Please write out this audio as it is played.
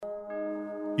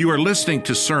You are listening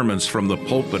to sermons from the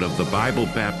pulpit of the Bible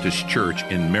Baptist Church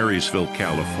in Marysville,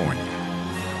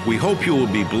 California. We hope you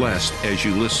will be blessed as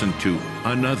you listen to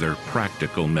another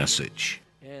practical message.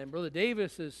 And Brother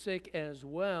Davis is sick as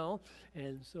well,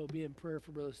 and so be in prayer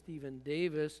for Brother Stephen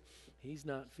Davis. He's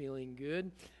not feeling good.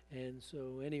 And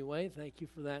so anyway, thank you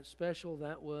for that special.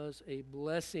 That was a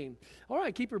blessing. All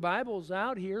right, keep your Bibles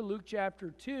out here, Luke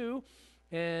chapter 2.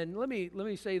 And let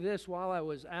me say this while I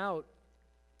was out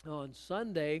on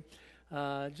Sunday,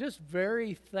 just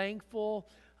very thankful.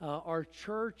 Our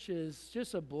church is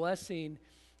just a blessing.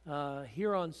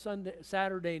 Here on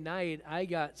Saturday night, I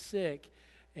got sick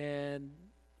and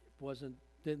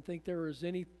didn't think there was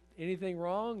anything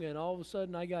wrong, and all of a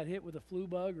sudden I got hit with a flu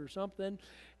bug or something.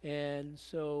 And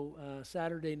so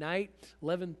Saturday night,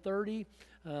 11:30,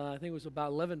 I think it was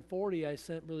about 11:40, I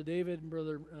sent Brother David and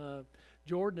Brother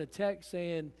Jordan a text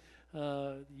saying,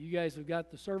 you guys have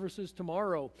got the services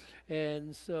tomorrow.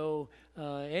 And so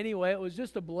anyway, it was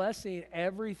just a blessing.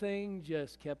 Everything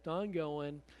just kept on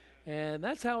going, and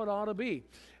that's how it ought to be.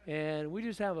 And we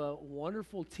just have a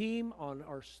wonderful team on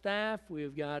our staff.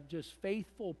 We've got just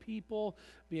faithful people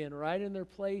being right in their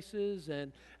places,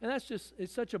 and that's just,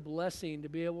 it's such a blessing to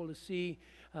be able to see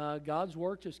God's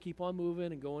work just keep on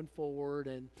moving and going forward.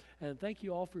 And thank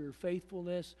you all for your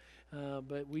faithfulness.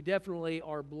 But we definitely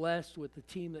are blessed with the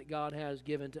team that God has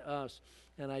given to us,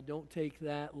 and I don't take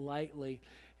that lightly.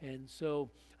 And so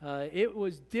it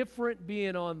was different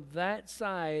being on that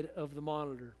side of the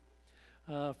monitor,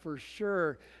 for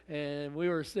sure. And we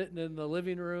were sitting in the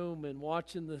living room and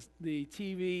watching the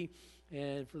TV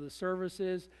and for the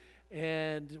services.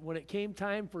 And when it came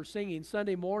time for singing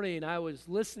Sunday morning, I was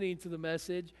listening to the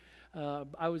message.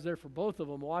 I was there for both of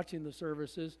them, watching the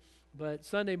services. But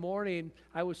Sunday morning,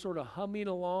 I was sort of humming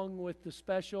along with the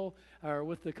special, or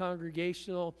with the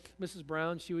congregational. Mrs.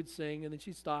 Brown, she would sing, and then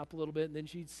she'd stop a little bit, and then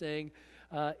she'd sing.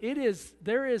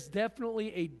 There is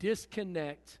definitely a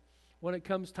disconnect when it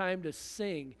comes time to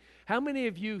sing. How many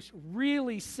of you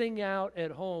really sing out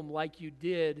at home like you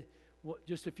did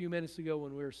just a few minutes ago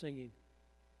when we were singing?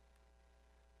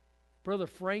 Brother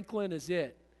Franklin is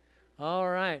it. All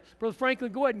right. Brother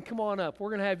Franklin, go ahead and come on up. We're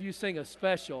going to have you sing a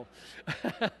special.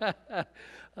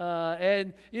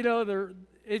 And, you know,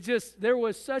 there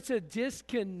was such a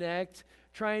disconnect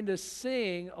trying to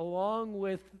sing along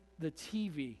with the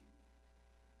TV.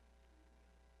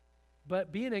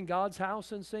 But being in God's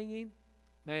house and singing,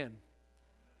 man,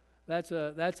 that's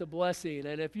a blessing.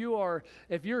 And if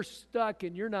you're stuck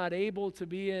and you're not able to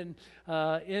be in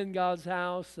God's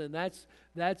house, and that's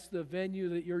the venue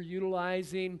that you're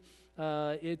utilizing,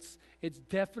 it's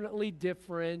definitely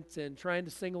different, and trying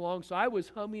to sing along. So I was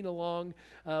humming along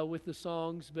with the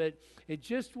songs, but it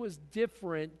just was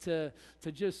different to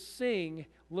just sing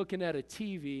looking at a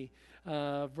TV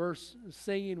versus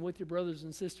singing with your brothers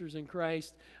and sisters in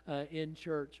Christ in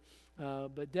church.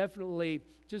 But definitely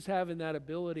just having that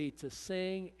ability to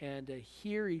sing and to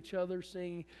hear each other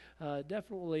sing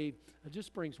definitely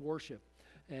just brings worship,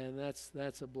 and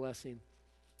that's a blessing.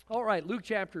 All right, Luke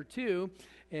chapter 2,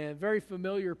 and very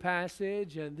familiar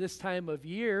passage, and this time of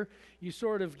year, you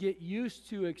sort of get used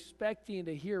to expecting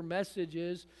to hear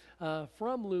messages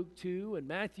from Luke 2 and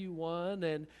Matthew 1,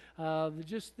 and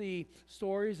just the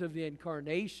stories of the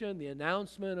incarnation, the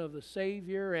announcement of the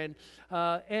Savior,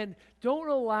 and don't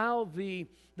allow the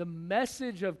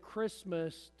message of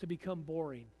Christmas to become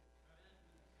boring.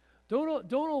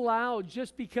 Don't allow,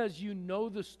 just because you know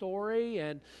the story,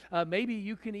 and maybe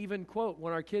you can even quote,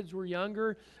 when our kids were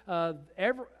younger,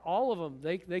 all of them,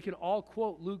 they could all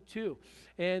quote Luke 2.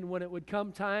 And when it would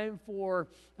come time for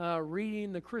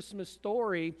reading the Christmas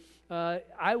story,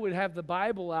 I would have the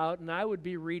Bible out, and I would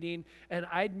be reading, and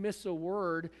I'd miss a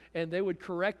word, and they would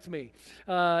correct me.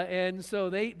 And so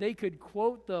they could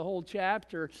quote the whole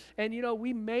chapter. And, you know,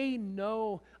 we may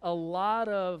know a lot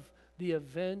of the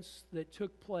events that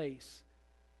took place,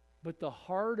 but the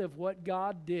heart of what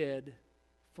God did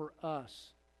for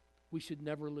us, we should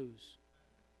never lose.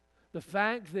 The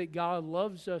fact that God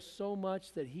loves us so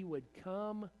much that He would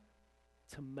come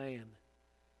to man,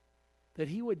 that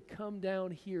He would come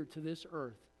down here to this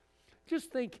earth.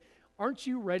 Just think, aren't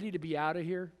you ready to be out of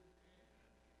here?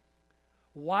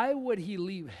 Why would He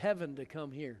leave heaven to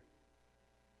come here?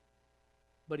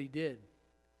 But He did.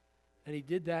 And He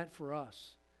did that for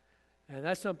us. And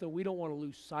that's something we don't want to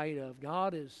lose sight of.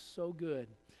 God is so good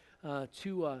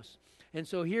to us. And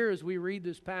so here, as we read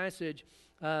this passage,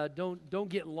 don't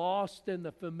get lost in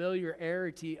the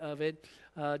familiarity of it.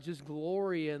 Just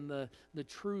glory in the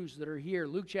truths that are here.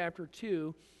 Luke chapter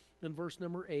 2 and verse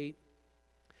number 8.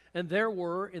 And there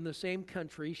were in the same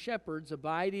country shepherds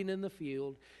abiding in the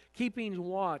field, keeping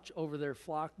watch over their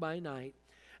flock by night.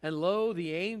 And lo,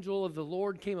 the angel of the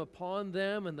Lord came upon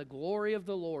them, and the glory of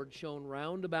the Lord shone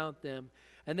round about them,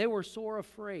 and they were sore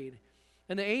afraid.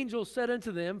 And the angel said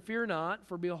unto them, Fear not,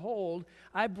 for behold,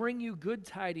 I bring you good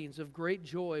tidings of great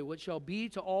joy, which shall be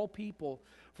to all people.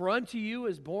 For unto you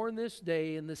is born this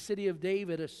day in the city of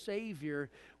David a Savior,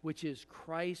 which is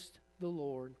Christ the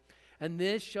Lord. And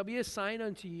this shall be a sign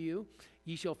unto you.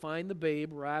 Ye shall find the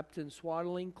babe wrapped in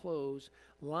swaddling clothes,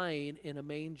 lying in a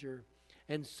manger.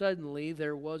 And suddenly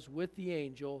there was with the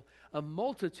angel a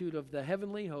multitude of the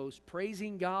heavenly host,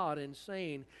 praising God and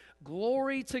saying,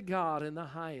 Glory to God in the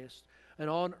highest, and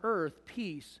on earth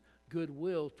peace,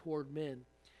 goodwill toward men.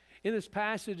 In this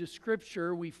passage of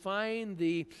Scripture, we find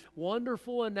the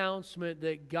wonderful announcement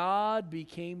that God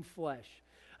became flesh.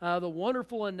 The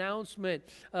wonderful announcement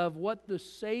of what the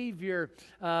Savior,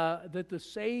 that the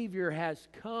Savior has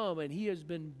come and He has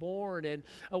been born. And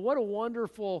what a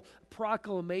wonderful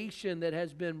proclamation that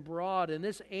has been brought. And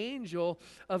this angel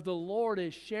of the Lord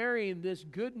is sharing this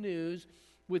good news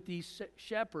with these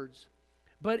shepherds.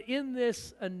 But in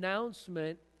this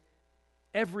announcement,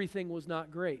 everything was not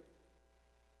great.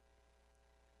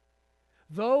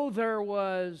 Though there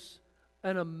was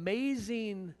an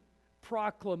amazing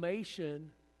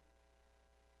proclamation,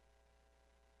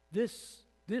 this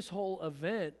whole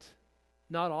event,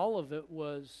 not all of it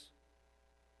was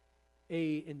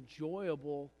an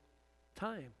enjoyable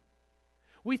time.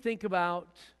 We think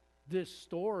about this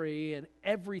story and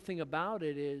everything about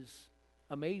it is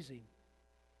amazing.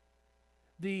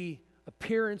 The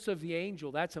appearance of the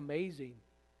angel, that's amazing.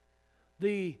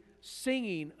 The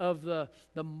singing of the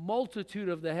multitude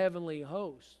of the heavenly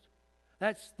host,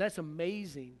 that's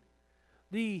amazing.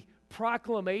 The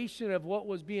proclamation of what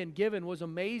was being given was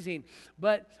amazing.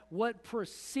 But what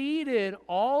preceded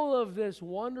all of this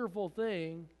wonderful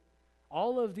thing,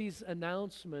 all of these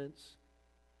announcements,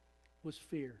 was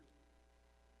fear.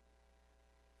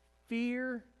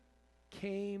 Fear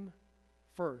came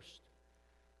first.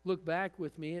 Look back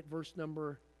with me at verse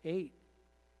number 8.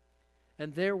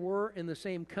 And there were in the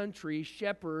same country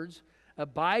shepherds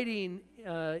abiding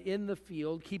in the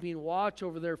field, keeping watch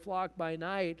over their flock by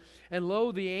night. And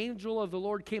lo, the angel of the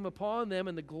Lord came upon them,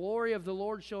 and the glory of the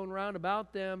Lord shone round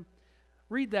about them.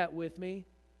 Read that with me.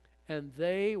 And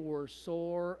they were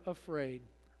sore afraid.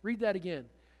 Read that again.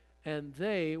 And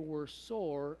they were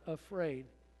sore afraid.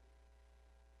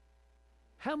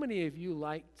 How many of you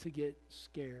like to get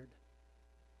scared?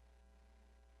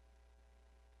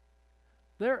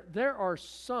 There are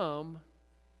some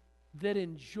that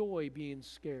enjoy being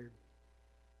scared.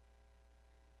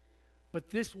 But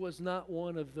this was not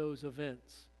one of those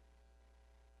events.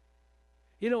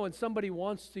 You know, when somebody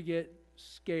wants to get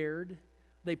scared,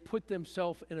 they put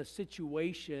themselves in a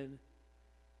situation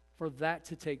for that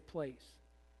to take place.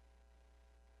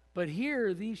 But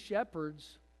here, these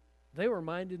shepherds, they were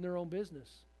minding their own business.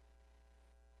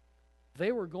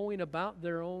 They were going about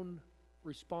their own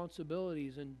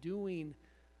responsibilities and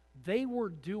they were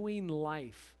doing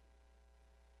life.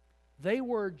 They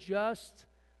were just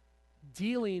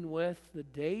dealing with the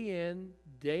day in,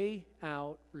 day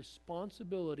out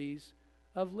responsibilities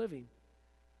of living.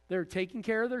 They're taking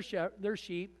care of their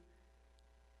sheep.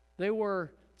 They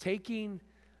were taking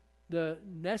they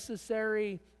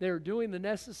were doing the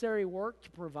necessary work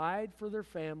to provide for their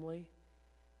family.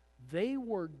 They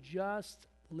were just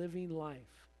living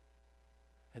life.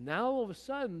 And now all of a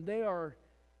sudden they are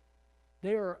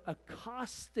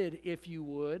accosted, if you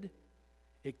would.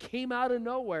 It came out of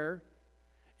nowhere.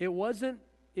 It wasn't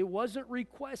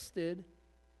requested.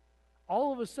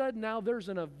 All of a sudden now there's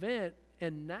an event,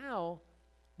 and now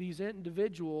these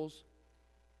individuals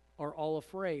are all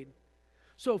afraid.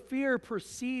 So fear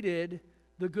preceded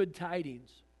the good tidings.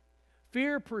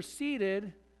 Fear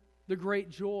preceded the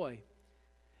great joy.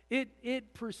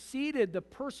 It preceded the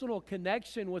personal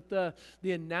connection with the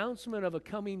announcement of a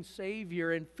coming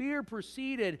Savior. And fear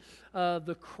preceded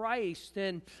the Christ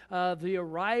and the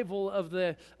arrival of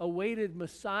the awaited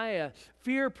Messiah.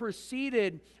 Fear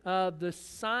preceded the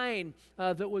sign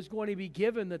that was going to be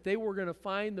given, that they were going to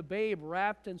find the babe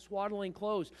wrapped in swaddling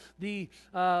clothes. The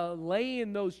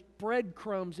laying those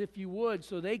breadcrumbs, if you would,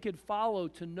 so they could follow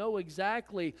to know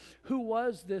exactly who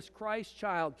was this Christ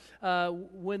child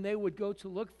when they would go to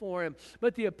look for him.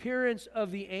 But the appearance of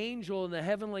the angel in the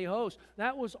heavenly host,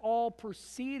 that was all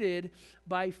preceded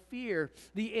by fear.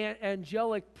 The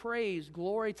angelic praise,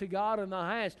 glory to God in the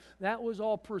highest, that was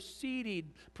all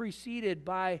preceded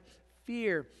by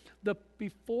fear.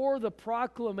 Before the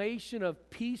proclamation of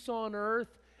peace on earth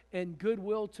and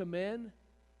goodwill to men,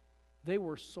 they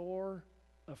were sore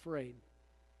afraid.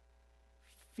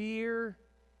 Fear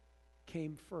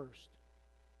came first.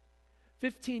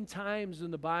 15 times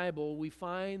in the Bible we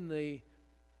find the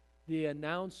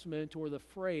announcement or the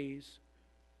phrase,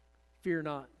 fear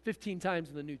not. 15 times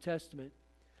in the New Testament.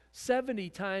 70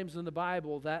 times in the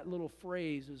Bible that little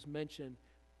phrase is mentioned,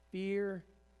 fear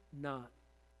not.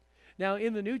 Now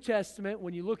in the New Testament,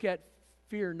 when you look at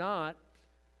fear not,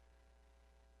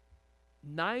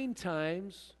 9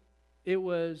 times it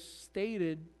was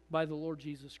stated by the Lord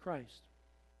Jesus Christ.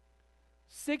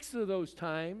 6 of those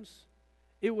times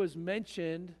it was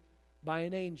mentioned by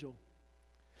an angel.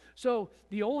 So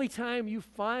the only time you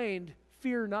find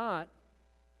fear not,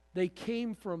 they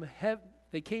came from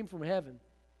heaven.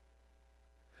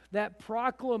 That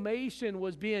proclamation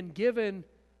was being given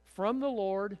from the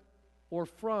Lord or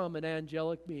from an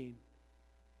angelic being.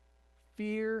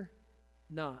 Fear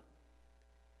not.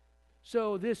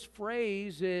 So this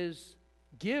phrase is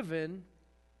given.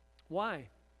 Why?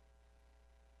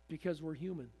 Because we're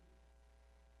human.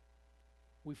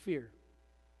 We fear.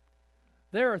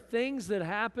 There are things that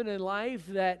happen in life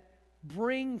that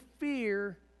bring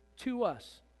fear to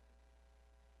us.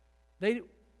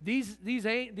 These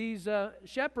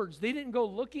shepherds, they didn't go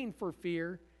looking for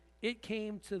fear. It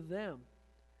came to them.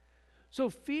 So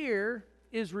fear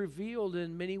is revealed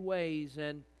in many ways,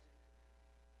 and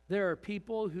there are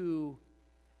people who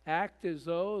act as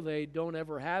though they don't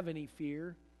ever have any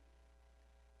fear,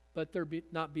 but they're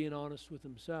not being honest with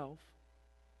themselves.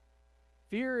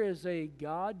 Fear is a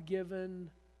God-given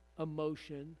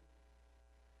emotion,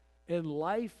 and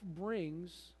life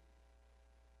brings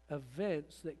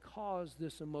events that cause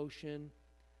this emotion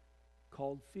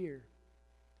called fear.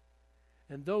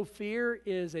 And though fear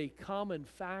is a common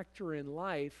factor in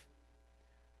life,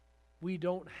 we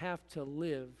don't have to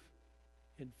live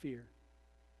in fear.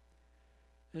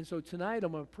 And so tonight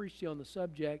I'm going to preach to you on the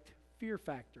subject, fear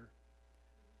factor.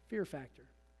 Fear factor.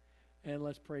 And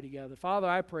let's pray together. Father,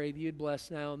 I pray that you'd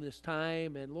bless now in this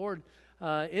time. And Lord,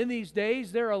 in these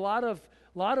days, there are a lot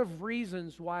of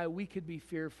reasons why we could be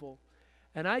fearful.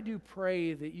 And I do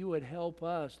pray that you would help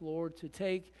us, Lord, to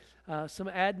take some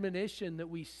admonition that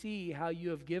we see how you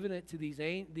have given it to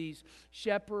these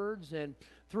shepherds. And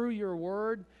through your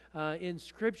word in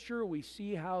Scripture, we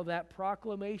see how that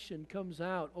proclamation comes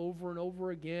out over and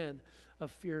over again of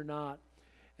fear not.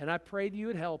 And I pray that you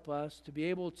would help us to be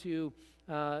able to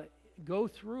go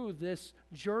through this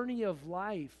journey of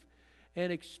life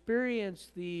and experience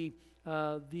the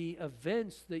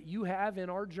events that you have in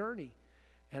our journey.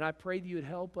 And I pray that you would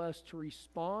help us to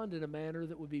respond in a manner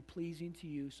that would be pleasing to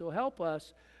you. So help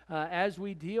us as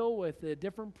we deal with the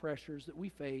different pressures that we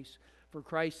face. For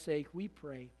Christ's sake, we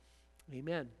pray.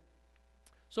 Amen.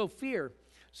 So fear.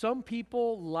 Some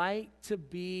people like to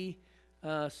be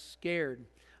scared.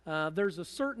 There's a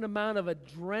certain amount of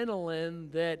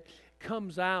adrenaline that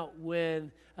comes out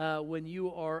when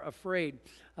you are afraid.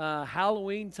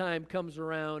 Halloween time comes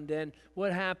around, and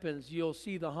what happens? You'll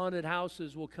see the haunted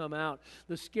houses will come out.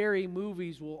 The scary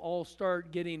movies will all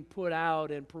start getting put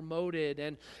out and promoted,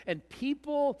 and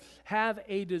people have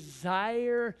a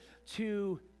desire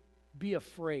to be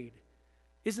afraid.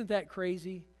 Isn't that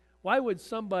crazy? Why would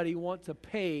somebody want to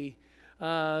pay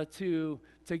to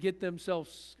get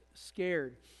themselves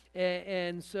scared?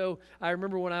 And so I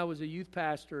remember when I was a youth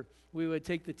pastor, we would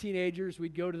take the teenagers,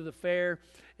 we'd go to the fair,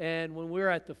 and when we were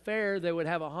at the fair, they would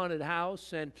have a haunted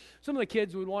house, and some of the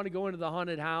kids would want to go into the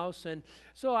haunted house, and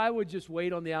so I would just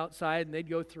wait on the outside, and they'd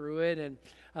go through it, and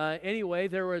anyway,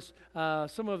 there was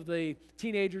some of the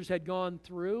teenagers had gone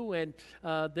through, and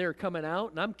they're coming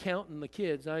out, and I'm counting the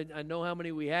kids. I know how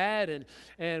many we had,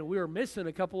 and we were missing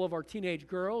a couple of our teenage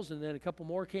girls, and then a couple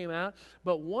more came out,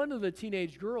 but one of the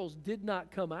teenage girls did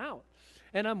not come out.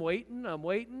 And I'm waiting,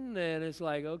 and it's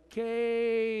like,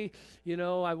 okay,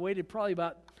 I waited probably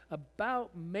about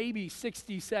maybe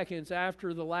 60 seconds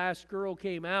after the last girl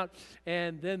came out,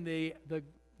 and then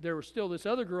there was still this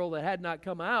other girl that had not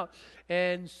come out.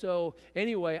 And so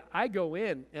anyway, I go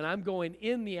in, and I'm going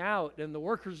in the out, and the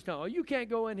workers tell, oh, you can't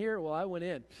go in here. Well, I went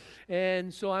in.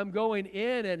 And so I'm going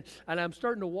in, and I'm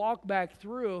starting to walk back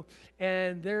through,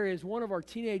 and there is one of our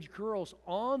teenage girls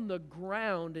on the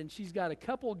ground, and she's got a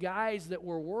couple guys that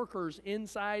were workers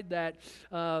inside that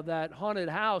haunted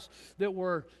house that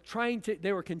were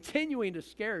they were continuing to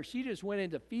scare her. She just went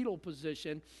into fetal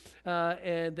position,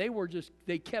 and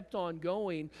they kept on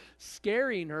going,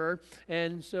 scaring her.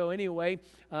 And so anyway,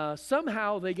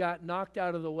 somehow they got knocked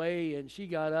out of the way, and she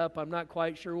got up. I'm not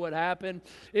quite sure what happened.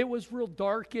 It was real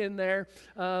dark in there,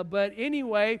 but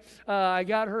anyway, I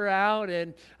got her out,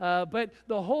 and but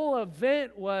the whole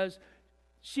event was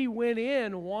she went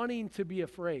in wanting to be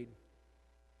afraid,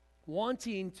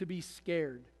 wanting to be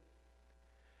scared.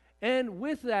 And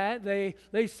with that,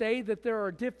 they say that there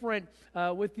are different,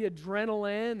 with the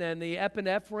adrenaline and the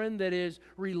epinephrine that is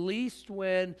released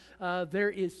when there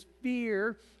is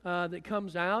fear that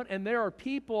comes out. And there are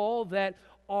people that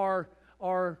are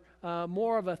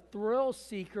more of a thrill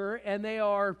seeker, and they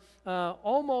are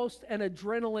almost an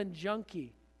adrenaline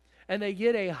junkie. And they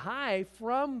get a high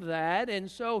from that,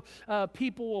 and so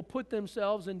people will put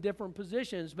themselves in different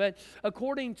positions. But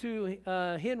according to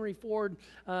Henry Ford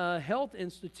Health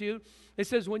Institute, it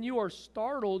says when you are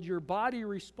startled, your body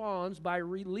responds by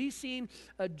releasing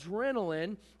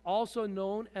adrenaline, also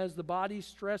known as the body's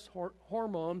stress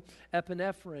hormone,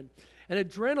 epinephrine. And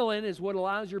adrenaline is what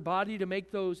allows your body to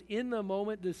make those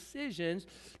in-the-moment decisions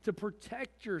to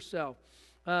protect yourself.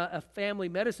 A family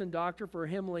medicine doctor for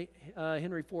Henry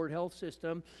Ford Health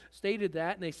System stated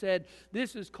that, and they said,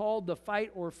 this is called the fight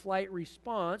or flight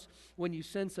response. When you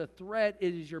sense a threat,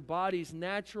 it is your body's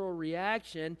natural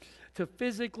reaction to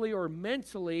physically or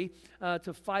mentally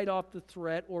to fight off the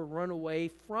threat or run away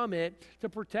from it to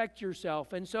protect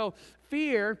yourself. And so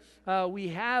fear, we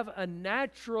have a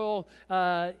natural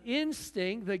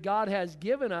instinct that God has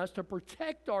given us to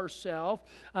protect ourselves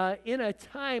in a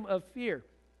time of fear.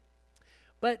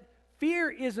 But fear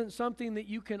isn't something that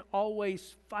you can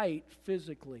always fight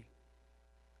physically.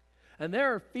 And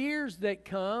there are fears that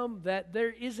come that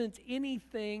there isn't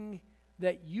anything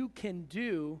that you can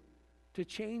do to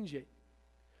change it.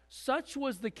 Such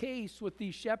was the case with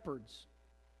these shepherds.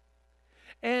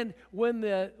 And when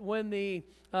the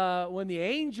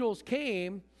angels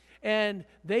came and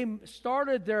they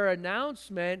started their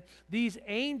announcement, these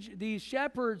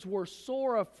shepherds were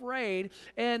sore afraid.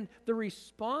 And the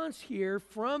response here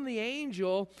from the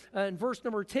angel, in verse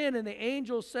number 10, and the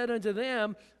angel said unto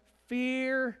them,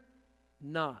 fear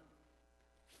not.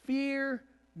 Fear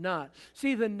not.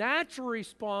 See, the natural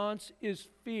response is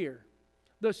fear.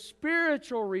 The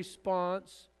spiritual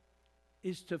response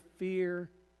is to fear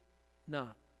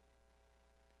not.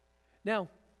 Now,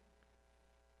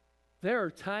 there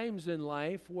are times in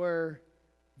life where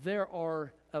there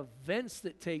are events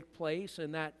that take place,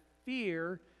 and that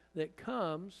fear that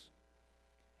comes,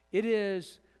 it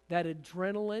is that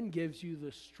adrenaline gives you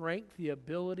the strength, the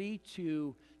ability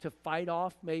to fight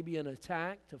off maybe an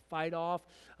attack, to fight off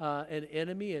an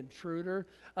enemy, intruder,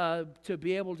 to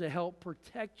be able to help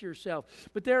protect yourself.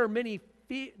 But there are many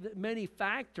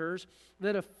factors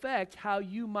that affect how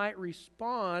you might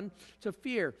respond to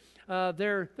fear.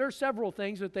 There are several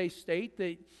things that they state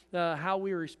that how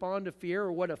we respond to fear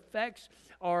or what affects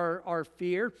our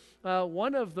fear.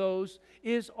 One of those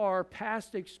is our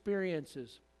past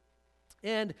experiences.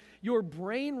 And your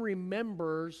brain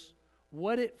remembers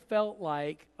what it felt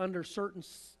like under certain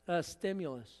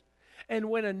stimulus. And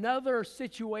when another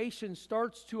situation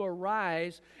starts to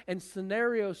arise and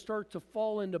scenarios start to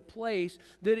fall into place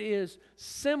that is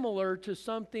similar to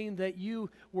something that you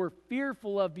were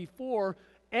fearful of before,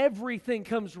 everything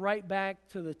comes right back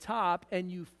to the top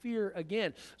and you fear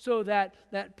again. So that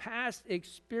past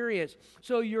experience,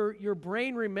 so your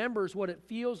brain remembers what it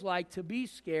feels like to be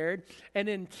scared, and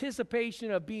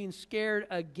anticipation of being scared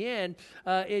again,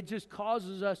 it just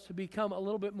causes us to become a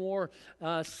little bit more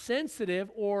sensitive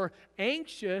or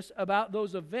anxious about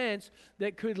those events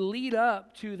that could lead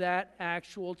up to that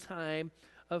actual time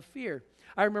of fear.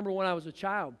 I remember when I was a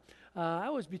child, I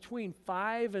was between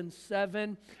 5 and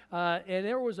 7, and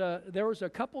there was a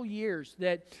couple years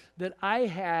that I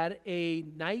had a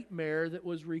nightmare that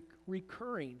was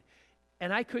recurring,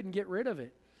 and I couldn't get rid of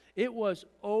it. It was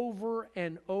over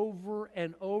and over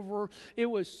and over. It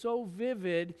was so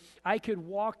vivid, I could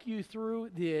walk you through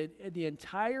the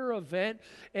entire event,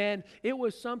 and it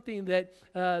was something that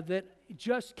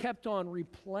just kept on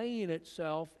replaying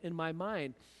itself in my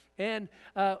mind. And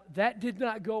that did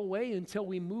not go away until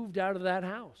we moved out of that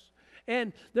house.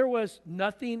 And there was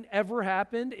nothing ever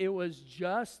happened. It was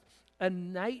just a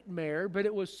nightmare, but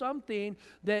it was something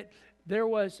that it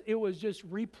was just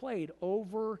replayed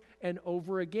over and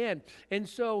over again. And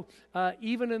so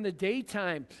even in the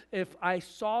daytime, if I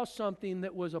saw something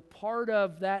that was a part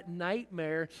of that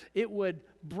nightmare, it would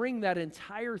bring that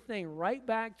entire thing right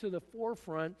back to the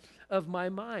forefront of my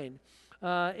mind.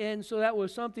 And so that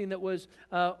was something that was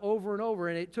over and over,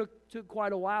 and it took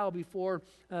quite a while before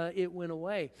it went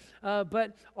away.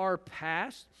 But our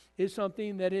past is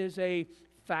something that is a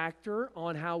factor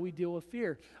on how we deal with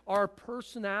fear. Our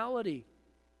personality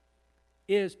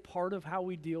is part of how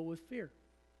we deal with fear.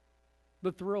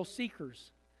 The thrill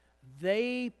seekers,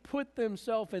 they put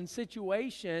themselves in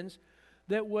situations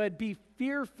that would be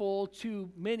fearful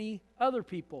to many other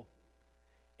people.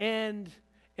 And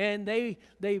they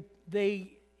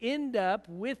end up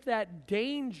with that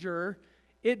danger.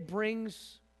 It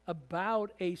brings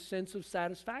about a sense of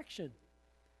satisfaction.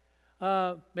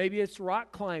 Maybe it's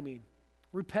rock climbing,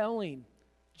 rappelling,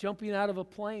 jumping out of a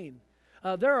plane.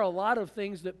 There are a lot of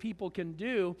things that people can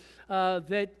do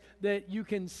that you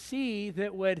can see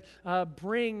that would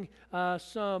bring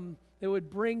some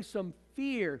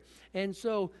fear. And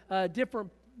so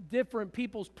different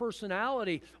people's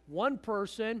personality. One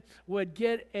person would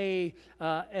get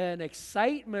an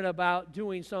excitement about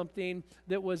doing something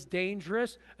that was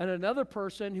dangerous, and another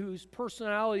person whose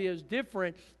personality is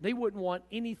different, they wouldn't want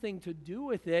anything to do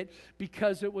with it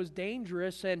because it was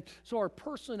dangerous. And so our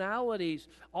personalities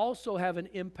also have an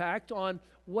impact on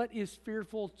what is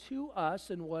fearful to us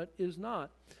and what is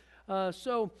not.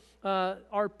 So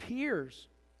our peers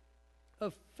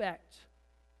affect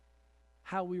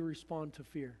how we respond to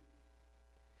fear.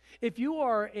 If you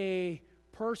are a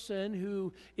person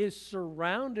who is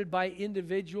surrounded by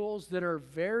individuals that are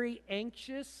very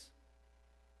anxious,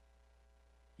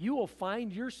 you will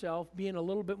find yourself being a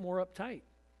little bit more uptight.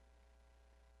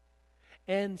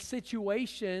 And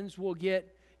situations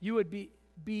you would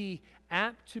be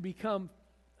apt to become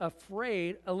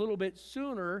afraid a little bit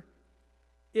sooner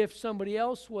if somebody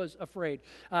else was afraid.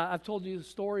 I've told you the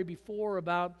story before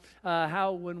about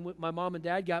how when my mom and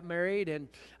dad got married and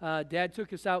Dad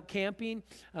took us out camping.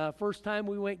 First time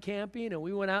we went camping, and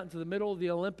we went out into the middle of the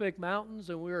Olympic Mountains,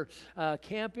 and we were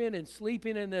camping and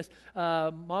sleeping in this.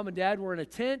 Mom and Dad were in a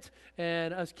tent,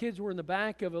 and us kids were in the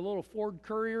back of a little Ford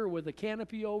Courier with a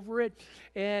canopy over it.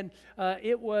 And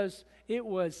it was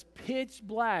pitch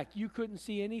black. You couldn't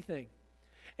see anything.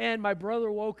 And my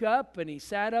brother woke up and he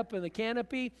sat up in the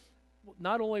canopy.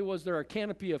 Not only was there a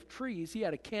canopy of trees, he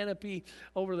had a canopy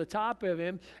over the top of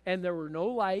him, and there were no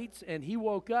lights. And he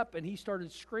woke up and he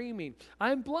started screaming,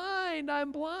 "I'm blind,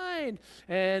 I'm blind."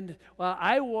 And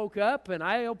I woke up and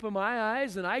I opened my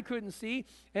eyes and I couldn't see.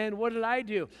 And what did I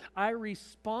do? I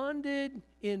responded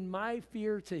in my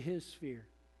fear to his fear.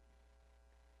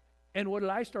 And what did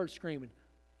I start screaming?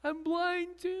 "I'm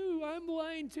blind too, I'm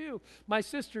blind too." My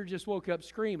sister just woke up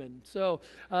screaming. So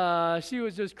she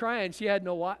was just crying. She had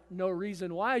no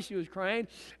reason why she was crying.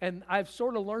 And I've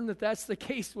sort of learned that that's the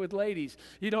case with ladies.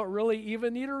 You don't really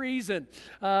even need a reason.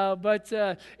 But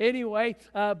anyway,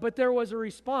 but there was a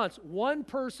response. One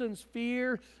person's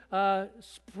fear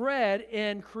spread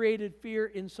and created fear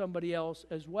in somebody else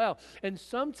as well. And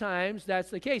sometimes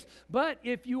that's the case. But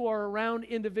if you are around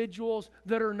individuals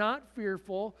that are not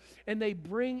fearful and they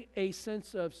bring a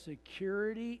sense of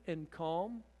security and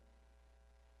calm,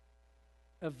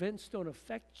 events don't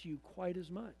affect you quite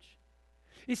as much.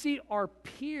 You see, our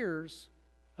peers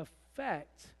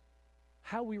affect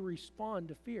how we respond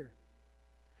to fear.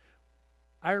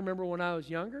 I remember when I was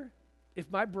younger,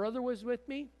 if my brother was with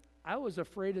me, I was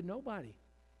afraid of nobody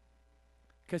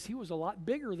because he was a lot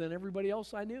bigger than everybody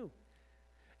else I knew.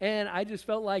 And I just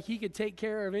felt like he could take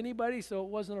care of anybody, so it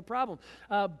wasn't a problem.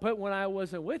 But when I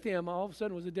wasn't with him, all of a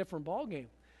sudden it was a different ballgame.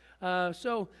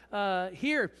 So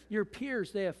here, your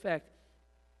peers, they affect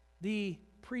the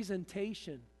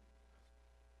presentation,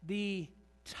 the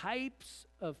types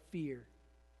of fear.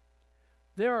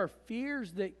 There are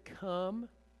fears that come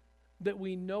that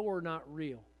we know are not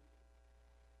real.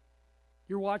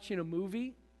 You're watching a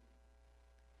movie.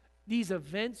 These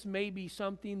events may be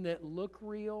something that look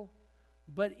real,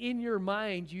 but in your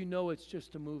mind, you know it's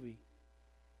just a movie.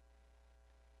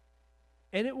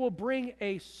 And it will bring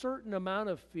a certain amount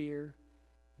of fear,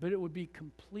 but it would be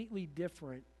completely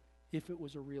different if it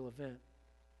was a real event.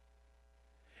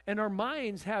 And our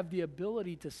minds have the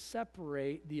ability to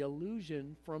separate the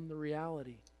illusion from the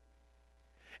reality.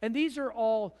 And these are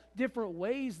all different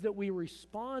ways that we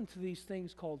respond to these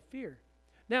things called fear.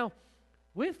 Now,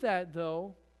 with that,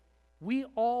 though, we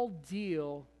all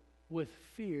deal with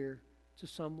fear to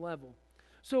some level.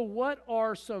 So what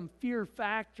are some fear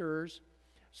factors,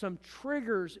 some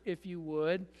triggers, if you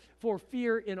would, for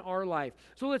fear in our life?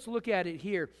 So let's look at it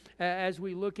here as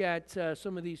we look at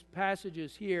some of these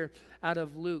passages here out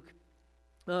of Luke.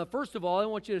 First of all, I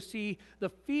want you to see the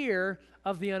fear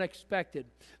of the unexpected.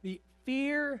 The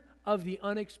fear of the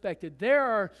unexpected.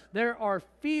 There are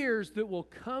fears that will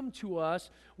come to us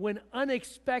when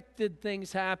unexpected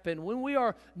things happen, when we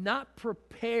are not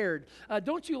prepared.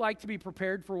 Don't you like to be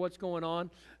prepared for what's going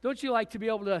on? Don't you like to be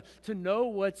able to know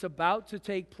what's about to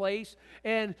take place?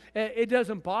 And it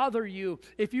doesn't bother you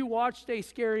if you watched a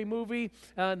scary movie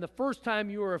and the first time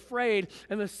you were afraid,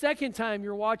 and the second time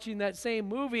you're watching that same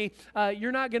movie,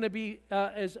 you're not going to be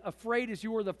as afraid as you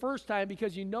were the first time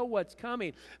because you know what's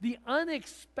coming. The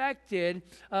unexpected unexpected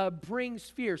brings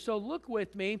fear. So look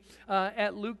with me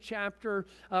at Luke chapter,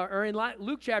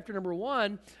 Luke chapter number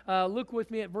 1. Look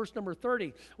with me at verse number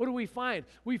 30. What do we find?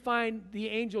 We find the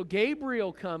angel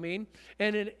Gabriel coming,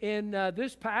 and in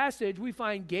this passage we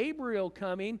find Gabriel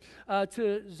coming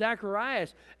to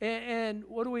Zacharias, and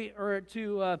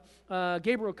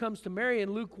Gabriel comes to Mary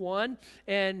in Luke 1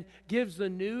 and gives the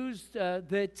news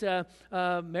that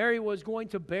Mary was going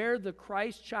to bear the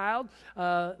Christ child.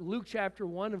 Luke chapter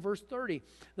 1 and verse 30.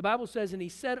 The Bible says, and he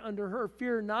said unto her,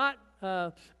 fear not,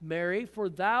 Mary, for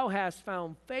thou hast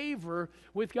found favor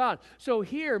with God. So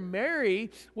here,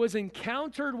 Mary was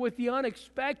encountered with the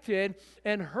unexpected,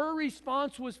 and her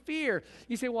response was fear.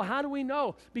 You say, well, how do we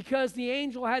know? Because the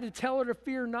angel had to tell her to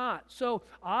fear not. So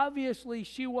obviously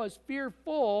she was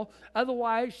fearful.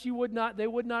 Otherwise, they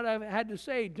would not have had to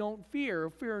say, don't fear, or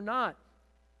fear not.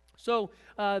 So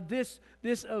this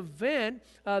event,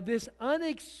 this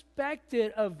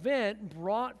unexpected event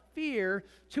brought fear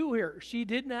to her. She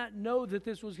did not know that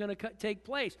this was going to take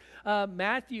place.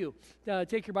 Matthew,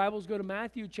 take your Bibles, go to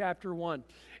Matthew chapter 1.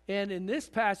 And in this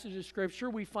passage of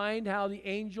Scripture, we find how the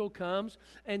angel comes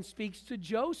and speaks to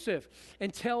Joseph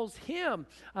and tells him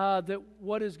that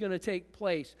what is going to take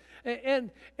place.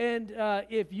 And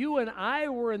if you and I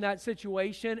were in that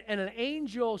situation and an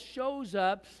angel shows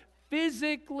up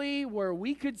physically where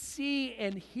we could see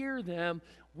and hear them,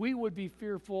 we would be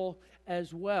fearful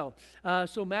as well.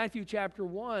 So Matthew chapter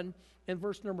 1 and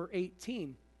verse number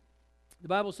 18. The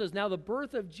Bible says, now the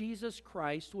birth of Jesus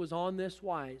Christ was on this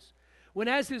wise. When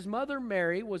as his mother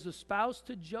Mary was espoused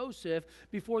to Joseph,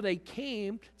 before they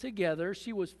came together,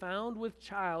 she was found with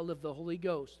child of the Holy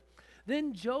Ghost.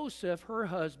 Then Joseph, her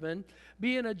husband,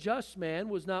 being a just man,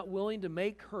 was not willing to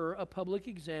make her a public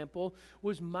example,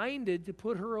 was minded to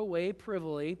put her away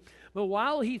privily. But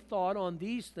while he thought on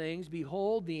these things,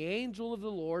 behold, the angel of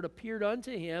the Lord appeared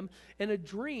unto him in a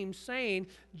dream, saying,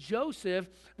 Joseph,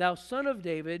 thou son of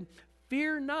David,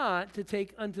 fear not to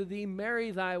take unto thee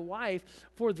Mary thy wife,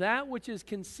 for that which is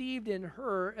conceived in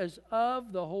her is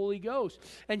of the Holy Ghost.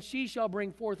 And she shall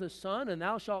bring forth a son, and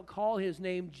thou shalt call his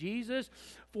name Jesus,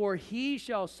 for he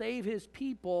shall save his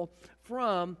people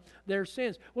from their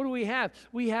sins. What do we have?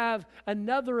 We have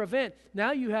another event.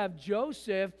 Now you have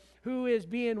Joseph, who is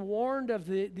being warned of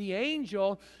the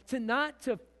angel not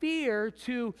to fear,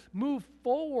 to move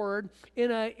forward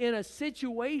in a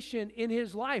situation in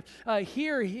his life.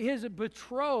 Here, his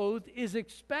betrothed is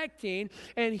expecting,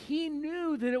 and he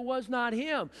knew that it was not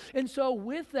him. And so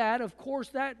with that, of course,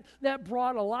 that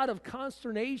brought a lot of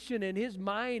consternation in his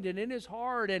mind and in his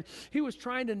heart, and he was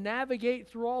trying to navigate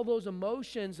through all those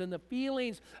emotions and the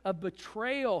feelings of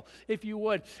betrayal, if you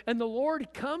would. And the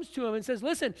Lord comes to him and says,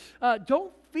 listen,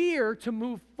 don't fear to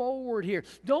move forward here.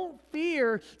 Don't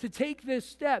fear to take this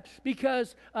step,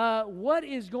 because what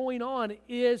is going on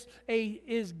is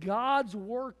God's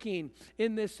working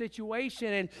in this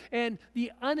situation, and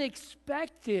the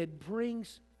unexpected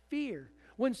brings fear.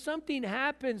 When something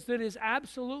happens that is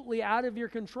absolutely out of your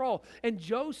control. And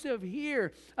Joseph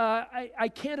here,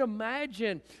 I can't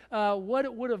imagine what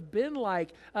it would have been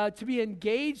like to be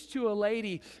engaged to a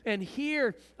lady, and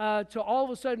here to all of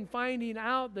a sudden finding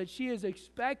out that she is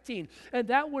expecting. And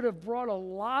that would have brought a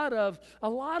lot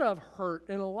of hurt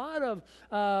and a lot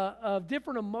of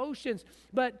different emotions.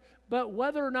 But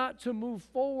whether or not to move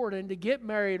forward and to get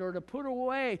married or to put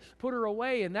her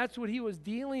away, and that's what he was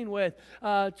dealing with,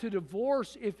 to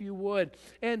divorce, if you would,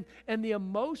 and the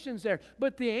emotions there.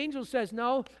 But the angel says,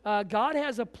 no, God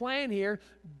has a plan here.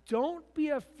 Don't be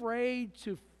afraid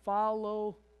to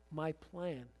follow my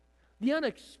plan. The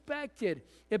unexpected,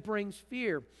 it brings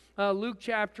fear. Luke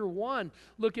chapter 1,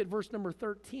 look at verse number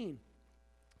 13.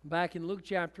 Back in Luke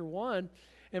chapter 1,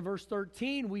 in verse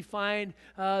 13, we find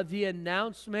the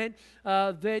announcement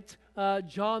that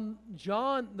John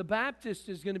the Baptist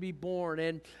is going to be born.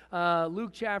 In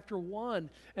Luke chapter 1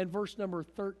 and verse number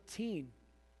 13.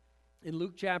 In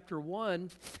Luke chapter 1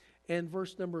 and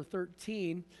verse number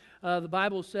 13, the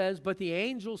Bible says, but the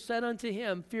angel said unto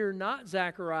him, fear not,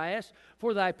 Zacharias,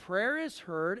 for thy prayer is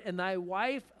heard, and thy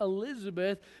wife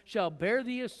Elizabeth shall bear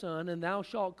thee a son, and thou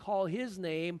shalt call his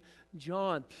name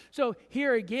John. So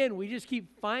here again, we just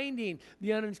keep finding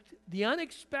the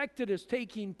unexpected is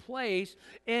taking place,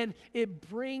 and it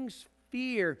brings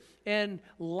fear, and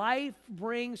life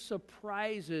brings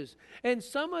surprises. And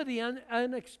some of the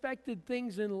unexpected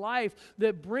things in life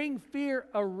that bring fear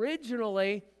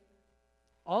originally,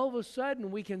 all of a sudden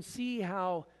we can see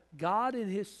how God in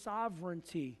his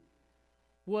sovereignty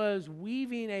was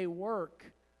weaving a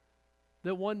work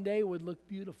that one day would look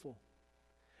beautiful.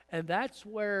 And that's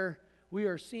where we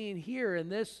are seeing here in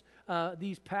this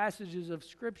these passages of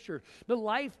Scripture. But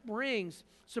life brings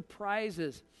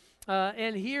surprises.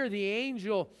 And here the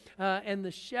angel and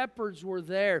the shepherds were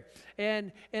there.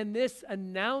 And this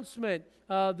announcement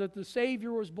that the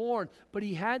Savior was born, but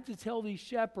he had to tell these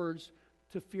shepherds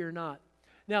to fear not.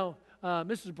 Now,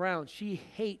 Mrs. Brown, she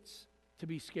hates to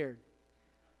be scared.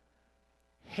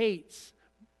 Hates.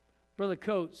 Brother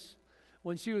Coates,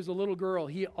 when she was a little girl,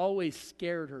 he always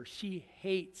scared her. She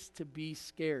hates to be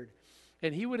scared.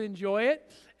 And he would enjoy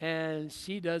it, and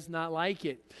she does not like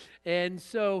it. And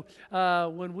so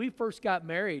when we first got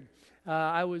married,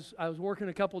 I was working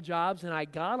a couple jobs, and I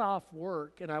got off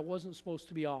work, and I wasn't supposed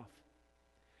to be off.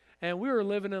 And we were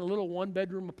living in a little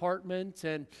one-bedroom apartment,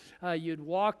 and you'd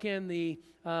walk in the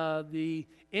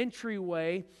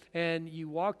entryway, and you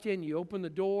walked in, you opened the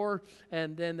door,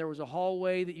 and then there was a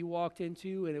hallway that you walked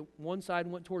into, and one side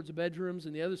went towards the bedrooms,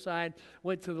 and the other side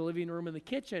went to the living room and the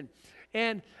kitchen.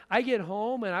 And I get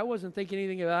home, and I wasn't thinking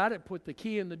anything about it, put the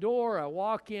key in the door, I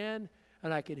walk in,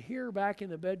 and I could hear her back in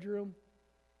the bedroom,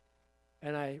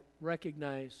 and I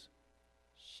recognize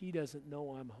she doesn't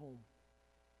know I'm home.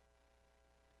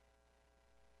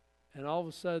 And all of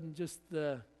a sudden, just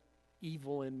the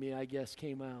evil in me, I guess,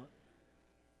 came out.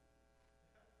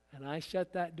 And I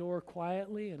shut that door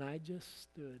quietly, and I just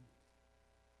stood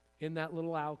in that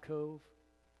little alcove.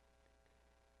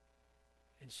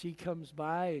 And she comes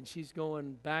by, and she's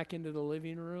going back into the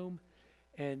living room,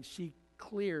 and she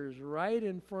clears right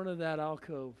in front of that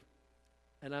alcove.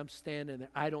 And I'm standing there.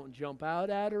 I don't jump out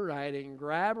at her. I didn't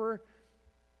grab her.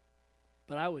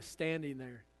 But I was standing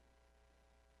there.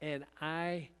 And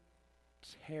I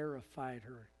terrified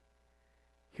her.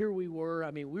 Here we were.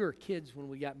 I mean, we were kids when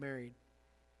we got married.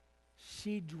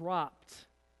 She dropped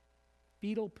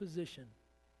fetal position.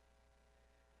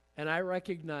 And I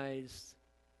recognized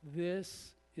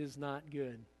this is not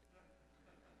good.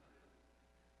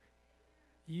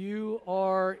 You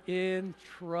are in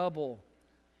trouble.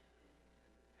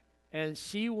 And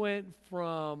she went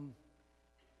from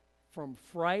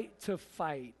fright to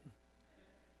fight.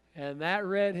 And that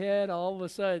redhead, all of a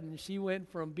sudden, she went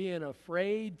from being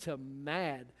afraid to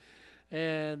mad.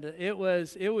 And it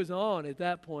was on at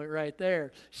that point right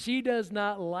there. She does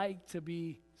not like to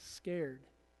be scared.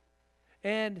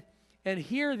 And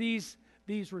hear these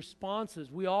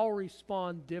responses. We all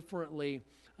respond differently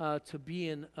to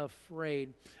being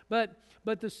afraid. But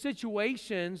the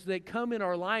situations that come in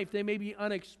our life, they may be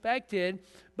unexpected,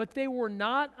 but they were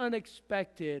not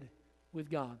unexpected with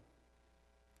God.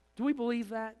 Do we believe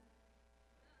that?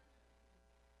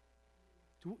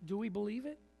 Do we believe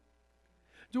it?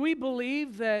 Do we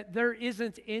believe that there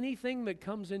isn't anything that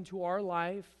comes into our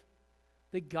life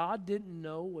that God didn't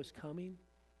know was coming?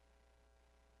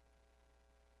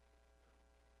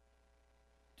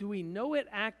 Do we know it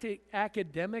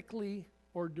academically,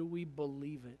 or do we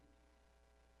believe it?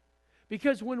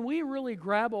 Because when we really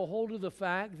grab a hold of the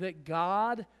fact that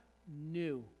God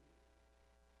knew,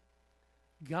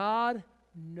 God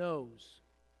knows,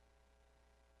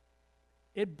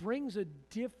 it brings a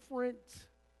different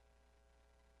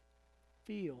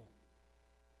feel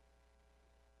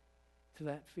to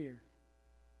that fear.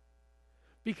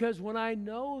 Because when I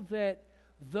know that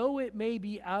though it may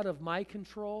be out of my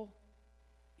control,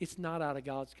 it's not out of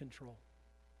God's control.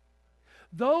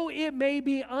 Though it may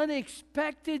be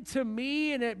unexpected to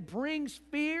me and it brings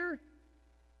fear,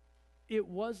 it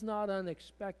was not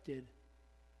unexpected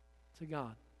to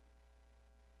God.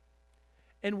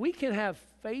 And we can have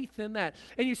faith in that.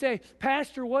 And you say,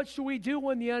 Pastor, what should we do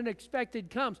when the unexpected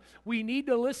comes? We need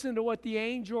to listen to what the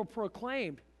angel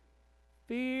proclaimed.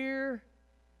 Fear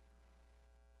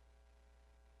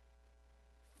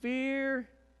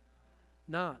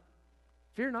not.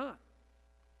 Fear not.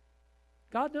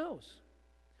 God knows.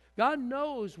 God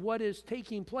knows what is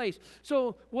taking place.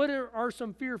 So what are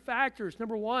some fear factors?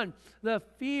 Number one, the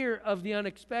fear of the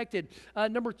unexpected.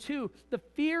 Number two, the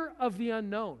fear of the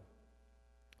unknown.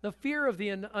 The fear of the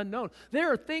unknown.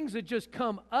 There are things that just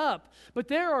come up, but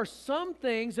there are some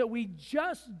things that we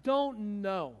just don't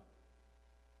know.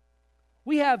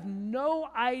 We have no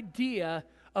idea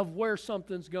of where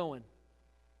something's going.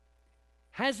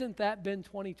 Hasn't that been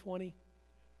 2020?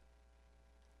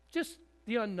 Just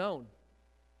the unknown.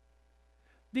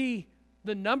 The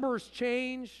numbers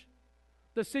change,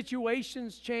 the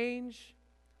situations change,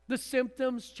 the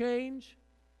symptoms change.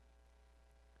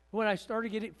 When I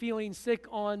started feeling sick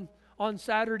on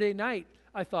Saturday night,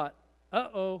 I thought,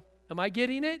 uh-oh, am I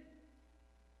getting it?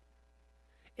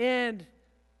 And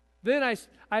then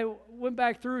I went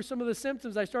back through some of the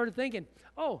symptoms. I started thinking,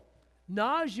 oh,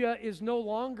 nausea is no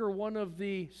longer one of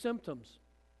the symptoms.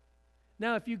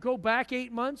 Now, if you go back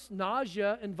 8 months,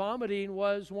 nausea and vomiting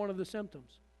was one of the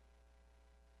symptoms.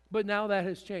 But now that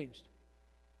has changed.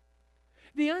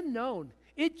 The unknown,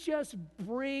 it just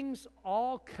brings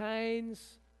all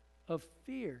kinds of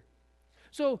fear.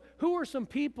 So who are some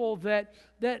people that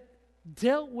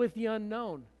dealt with the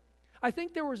unknown? I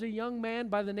think there was a young man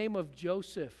by the name of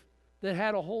Joseph that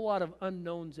had a whole lot of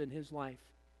unknowns in his life.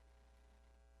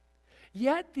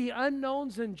 Yet the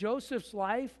unknowns in Joseph's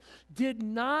life did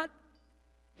not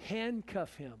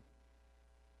handcuff him.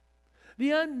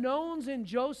 The unknowns in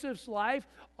Joseph's life,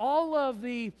 all of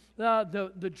the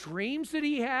dreams that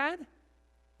he had,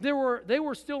 they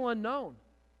were still unknown.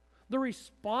 The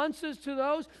responses to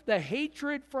those, the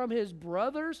hatred from his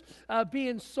brothers,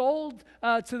 being sold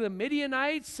to the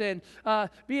Midianites and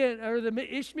the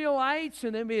Ishmaelites,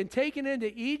 and then being taken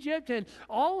into Egypt, and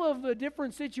all of the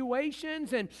different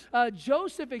situations. And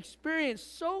Joseph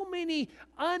experienced so many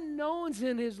unknowns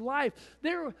in his life.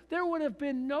 There would have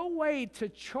been no way to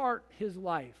chart his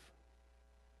life.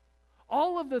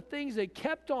 All of the things that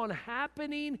kept on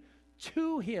happening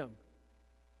to him,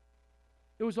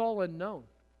 it was all unknown.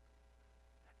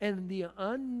 And the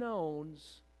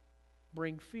unknowns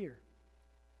bring fear.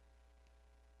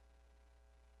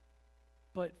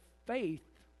 But faith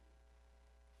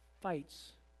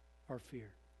fights our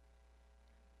fear.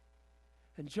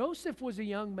 And Joseph was a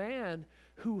young man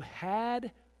who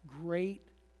had great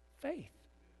faith.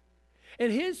 And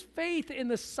his faith in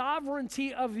the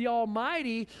sovereignty of the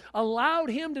Almighty allowed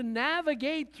him to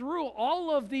navigate through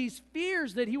all of these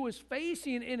fears that he was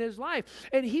facing in his life.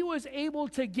 And he was able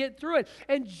to get through it.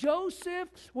 And Joseph,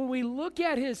 when we look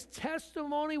at his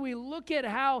testimony, we look at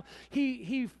how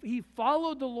he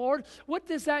followed the Lord, what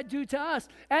does that do to us?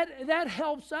 That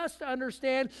helps us to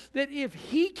understand that if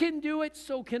he can do it,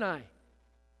 so can I.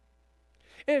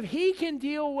 If he can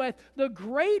deal with the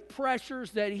great pressures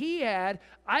that he had,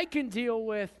 I can deal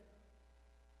with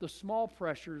the small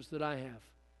pressures that I have.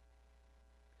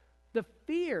 The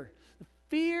fear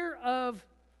of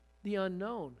the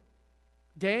unknown.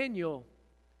 Daniel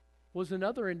was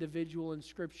another individual in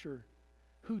Scripture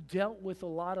who dealt with a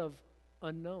lot of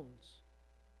unknowns.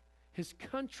 His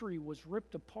country was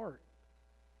ripped apart.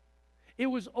 It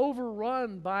was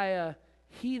overrun by a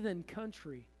heathen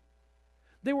country.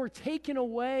 They were taken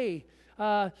away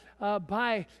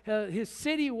his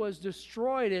city was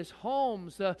destroyed, his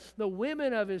homes, the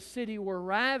women of his city were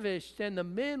ravished, and the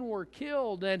men were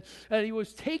killed, and he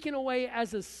was taken away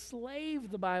as a slave,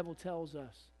 the Bible tells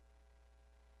us.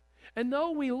 And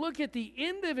though we look at the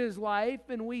end of his life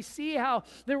and we see how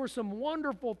there were some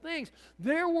wonderful things,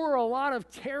 there were a lot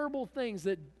of terrible things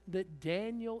that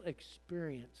Daniel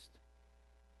experienced.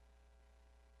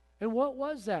 And what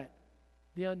was that?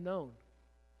 The unknown.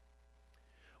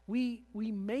 We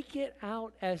make it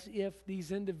out as if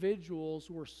these individuals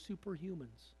were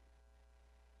superhumans,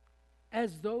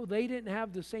 as though they didn't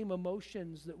have the same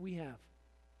emotions that we have.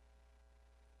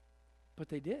 But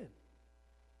they did.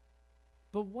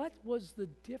 But what was the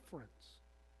difference?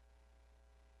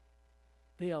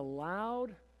 They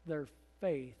allowed their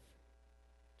faith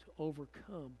to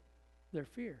overcome their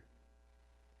fear.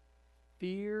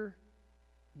 Fear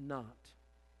not.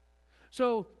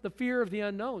 So the fear of the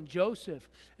unknown, Joseph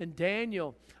and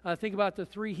Daniel. Think about the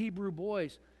 3 Hebrew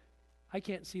boys. I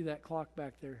can't see that clock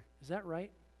back there. Is that right?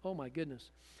 Oh my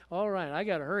goodness. All right, I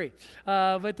got to hurry.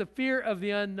 But the fear of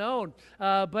the unknown.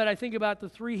 But I think about the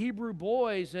 3 Hebrew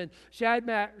boys and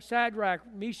Shadrach,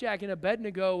 Meshach, and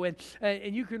Abednego. And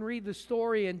you can read the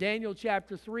story in Daniel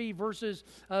chapter 3, verses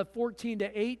 14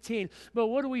 to 18. But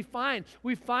what do we find?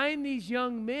 We find these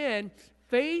young men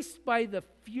faced by the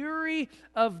fury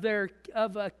of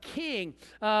a king,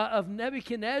 of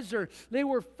Nebuchadnezzar. They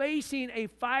were facing a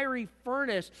fiery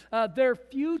furnace. Their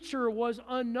future was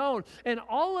unknown. And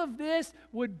all of this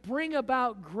would bring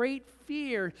about great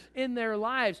fear in their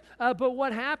lives. But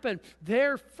what happened?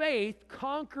 Their faith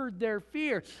conquered their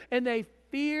fear, and they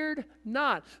feared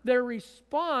not. Their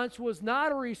response was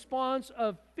not a response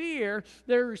of fear.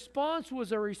 Their response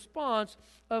was a response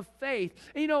of faith.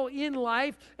 You know, in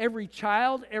life, every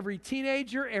child, every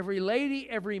teenager, every lady,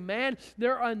 every man,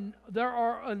 there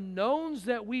are unknowns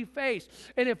that we face.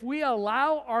 And if we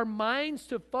allow our minds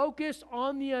to focus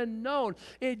on the unknown,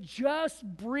 it just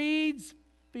breeds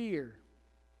fear.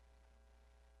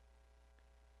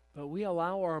 But we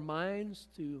allow our minds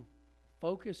to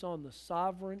focus on the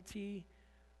sovereignty,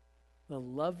 the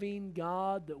loving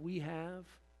God that we have,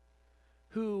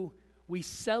 who we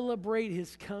celebrate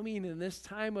His coming in this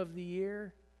time of the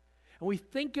year, and we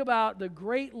think about the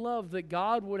great love that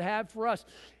God would have for us.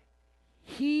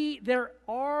 There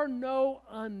are no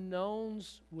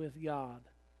unknowns with God.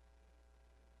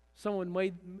 Someone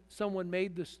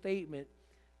made the statement,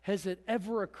 has it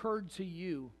ever occurred to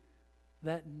you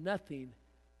that nothing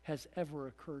has ever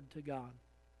occurred to God?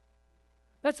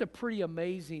 That's a pretty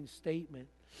amazing statement.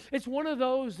 It's one of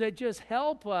those that just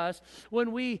help us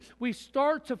when we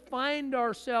start to find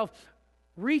ourselves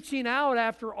reaching out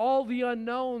after all the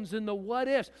unknowns and the what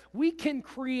ifs. We can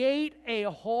create a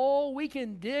hole, we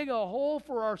can dig a hole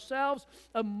for ourselves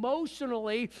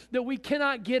emotionally that we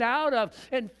cannot get out of.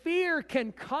 And fear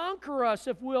can conquer us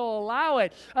if we'll allow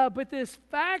it. But this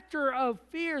factor of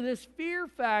fear, this fear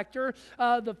factor,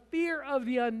 the fear of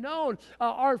the unknown,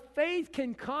 our faith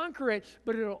can conquer it,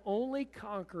 but it'll only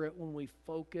conquer it when we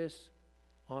focus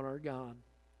on our God.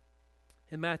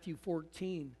 In Matthew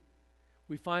 14,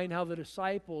 we find how the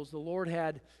disciples, the Lord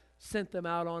had sent them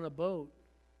out on a boat.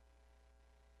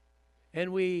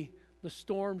 And the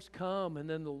storms come, and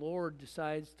then the Lord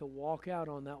decides to walk out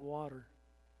on that water.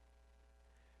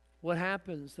 What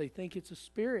happens? They think it's a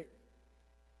spirit.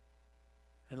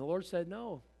 And the Lord said,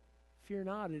 no, fear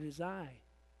not, it is I.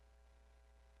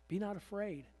 Be not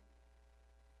afraid.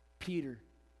 Peter,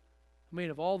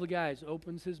 of all the guys,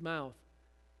 opens his mouth.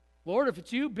 Lord, if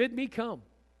it's you, bid me come.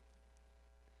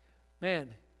 Man,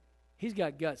 he's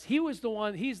got guts. He was the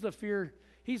one, he's the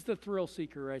thrill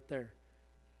seeker right there.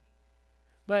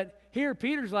 But here,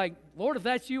 Peter's like, Lord, if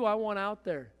that's you, I want out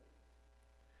there.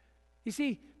 You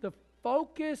see, the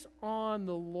focus on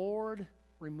the Lord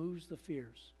removes the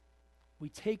fears. We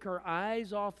take our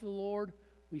eyes off the Lord,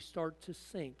 we start to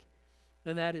sink.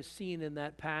 And that is seen in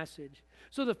that passage.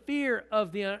 So the fear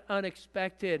of the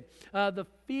unexpected, the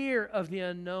fear of the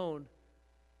unknown.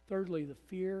 Thirdly, the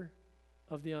fear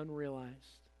of the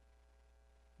unrealized.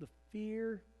 The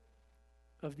fear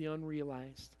of the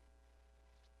unrealized.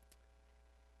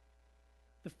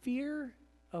 The fear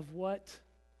of what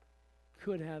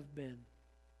could have been.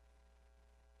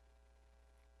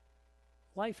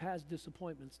 Life has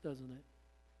disappointments, doesn't it?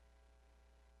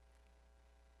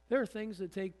 There are things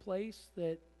that take place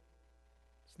that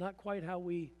it's not quite how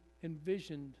we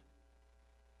envisioned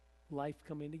life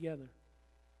coming together.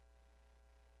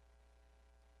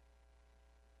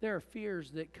 There are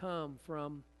fears that come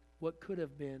from what could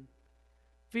have been.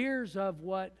 Fears of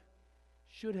what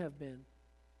should have been.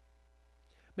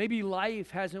 Maybe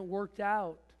life hasn't worked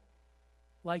out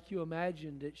like you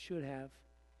imagined it should have.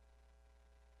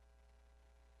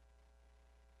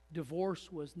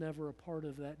 Divorce was never a part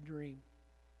of that dream.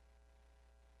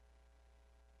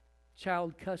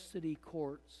 Child custody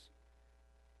courts,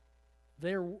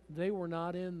 they were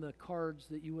not in the cards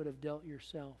that you would have dealt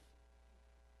yourself.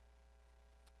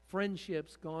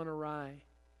 Friendships gone awry.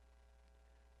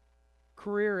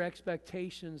 Career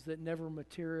expectations that never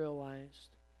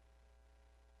materialized.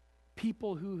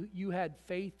 People who you had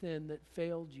faith in that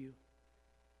failed you.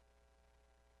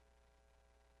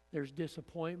 There's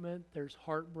disappointment, there's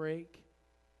heartbreak.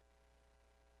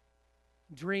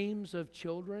 Dreams of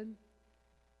children,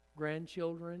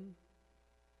 grandchildren,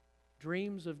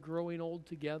 dreams of growing old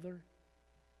together.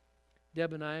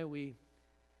 Deb and I, we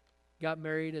got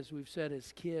married, as we've said,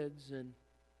 as kids, and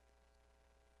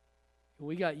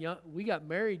we got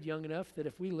married young enough that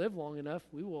if we live long enough,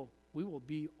 we will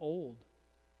be old.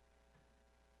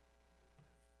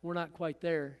 We're not quite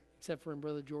there, except for in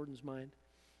Brother Jordan's mind.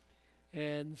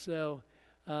 And so,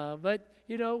 but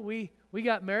we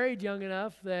got married young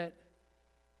enough that,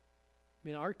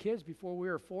 our kids, before we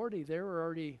were 40, they were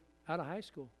already out of high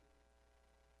school.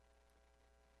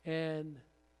 And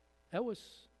that was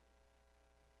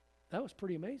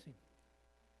pretty amazing.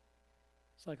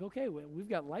 It's like, okay, we've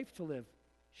got life to live.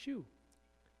 Shoo.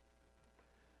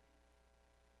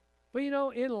 But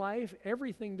in life,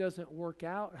 everything doesn't work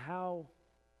out how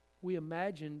we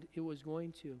imagined it was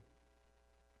going to.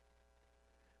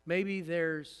 Maybe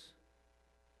there's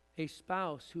a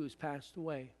spouse who has passed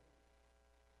away,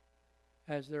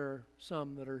 as there are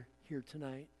some that are here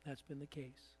tonight. That's been the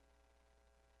case.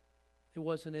 It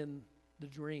wasn't in the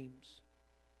dreams.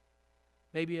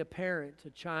 Maybe a parent,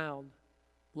 a child,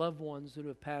 loved ones that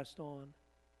have passed on,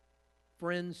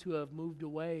 friends who have moved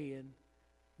away, and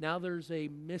now there's a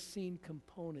missing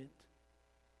component.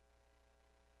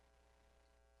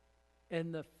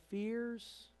 And the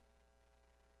fears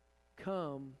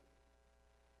come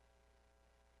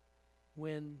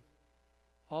when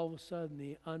all of a sudden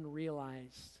the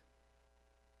unrealized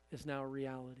is now a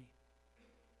reality.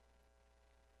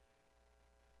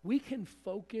 We can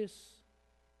focus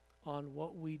on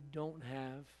what we don't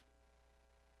have,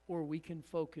 or we can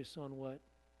focus on what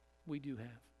we do have.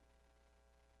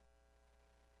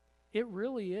 It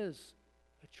really is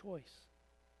a choice.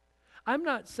 I'm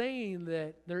not saying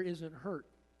that there isn't hurt.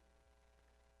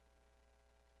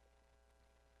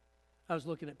 I was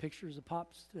looking at pictures of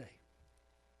Pops today.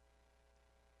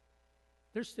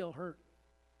 They're still hurt.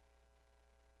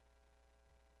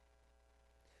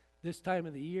 This time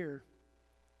of the year,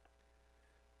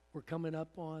 we're coming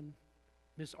up on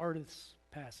Miss Ardith's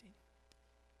passing.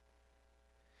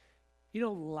 You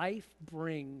know, life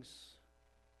brings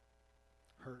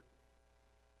hurt.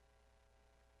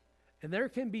 And there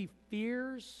can be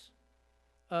fears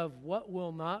of what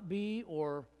will not be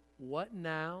or what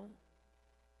now.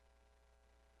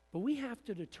 But we have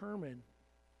to determine,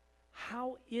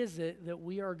 how is it that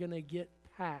we are going to get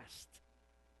past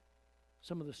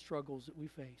some of the struggles that we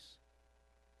face?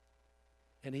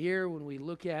 And here, when we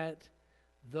look at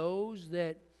those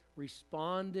that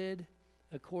responded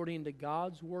according to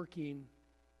God's working,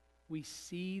 we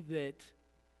see that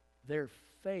their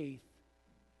faith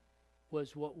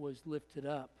was what was lifted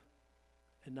up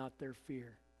and not their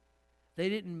fear. They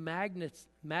didn't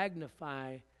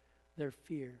magnify their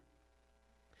fear.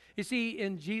 You see,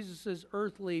 in Jesus'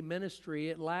 earthly ministry,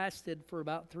 it lasted for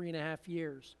about 3.5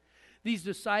 years. These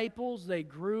disciples, they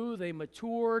grew, they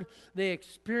matured, they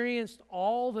experienced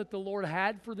all that the Lord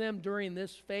had for them during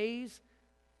this phase.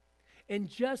 And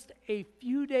just a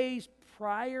few days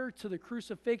prior to the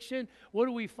crucifixion, what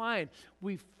do we find?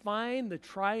 We find the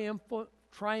triumphant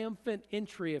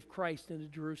entry of Christ into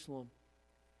Jerusalem.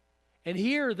 And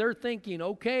here they're thinking,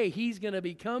 okay, he's going to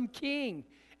become king,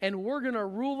 and we're going to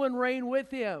rule and reign with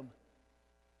him.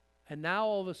 And now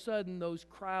all of a sudden those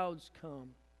crowds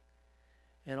come.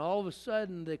 And all of a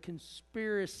sudden the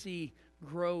conspiracy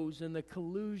grows, and the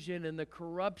collusion and the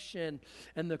corruption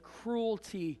and the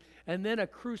cruelty, and then a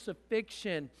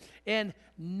crucifixion. And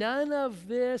none of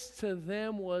this to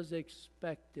them was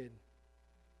expected.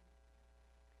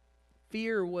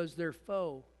 Fear was their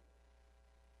foe.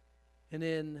 And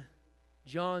in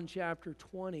John chapter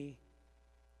 20,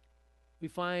 we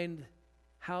find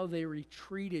how they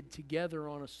retreated together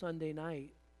on a Sunday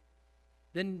night.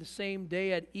 Then the same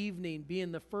day at evening,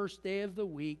 being the first day of the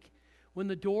week, when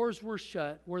the doors were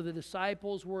shut, where the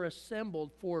disciples were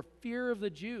assembled for fear of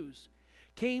the Jews,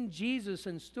 came Jesus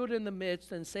and stood in the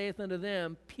midst and saith unto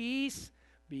them, Peace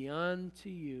be unto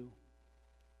you.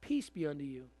 Peace be unto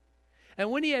you. And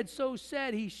when he had so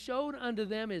said, he showed unto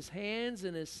them his hands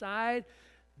and his side.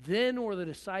 Then were the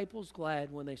disciples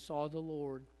glad when they saw the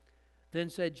Lord. Then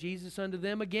said Jesus unto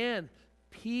them again,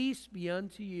 Peace be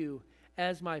unto you.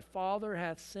 As my Father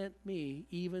hath sent me,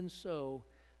 even so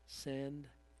send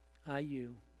I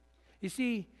you. You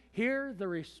see, here the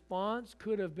response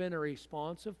could have been a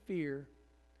response of fear,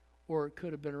 or it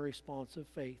could have been a response of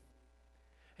faith.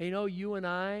 And you know, you and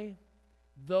I,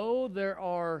 though there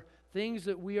are things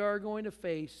that we are going to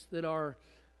face that are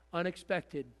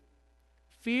unexpected,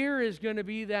 fear is going to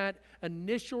be that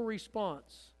initial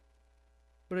response,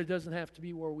 but it doesn't have to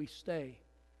be where we stay.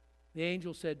 The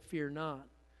angel said, Fear not.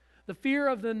 The fear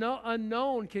of the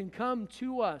unknown can come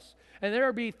to us. And there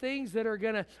will be things that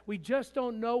are we just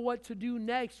don't know what to do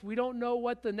next. We don't know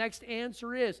what the next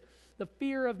answer is. The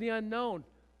fear of the unknown.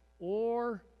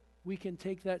 Or we can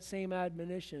take that same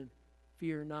admonition,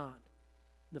 fear not.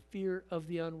 The fear of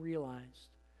the unrealized.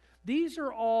 These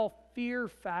are all fear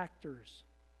factors.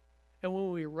 And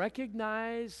when we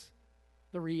recognize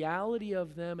the reality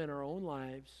of them in our own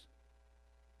lives,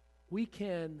 we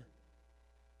can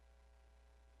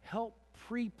help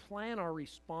pre-plan our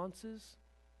responses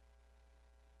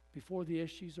before the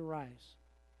issues arise,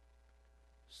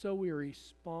 so we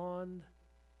respond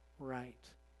right.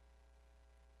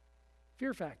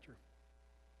 Fear factor.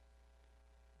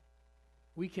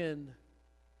 We can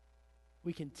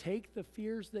take the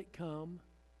fears that come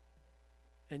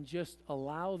and just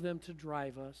allow them to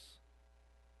drive us,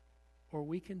 or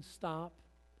we can stop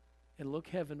and look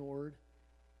heavenward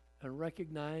and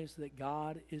recognize that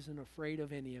God isn't afraid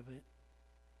of any of it.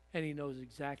 And He knows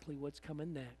exactly what's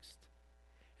coming next.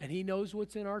 And He knows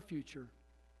what's in our future.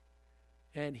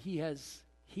 And He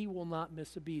will not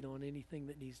miss a beat on anything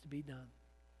that needs to be done.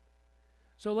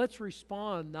 So let's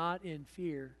respond not in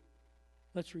fear.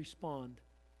 Let's respond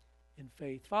in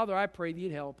faith. Father, I pray that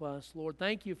You'd help us. Lord,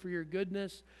 thank You for Your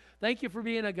goodness. Thank You for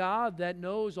being a God that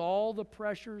knows all the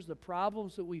pressures, the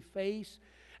problems that we face.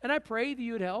 And I pray that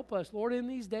You would help us, Lord, in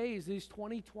these days, these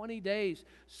 2020 days,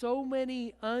 so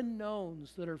many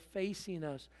unknowns that are facing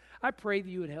us. I pray that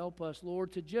You would help us,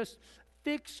 Lord, to just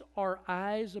fix our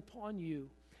eyes upon You.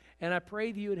 And I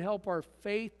pray that You would help our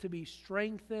faith to be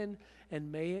strengthened,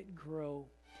 and may it grow.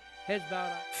 Heads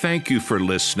bowed. Thank you for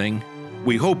listening.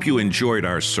 We hope you enjoyed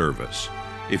our service.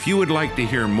 If you would like to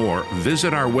hear more,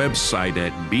 visit our website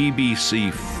at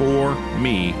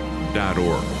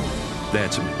bbc4me.org.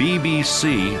 That's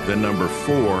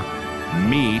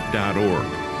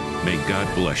bbc4me.org. May God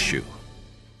bless you.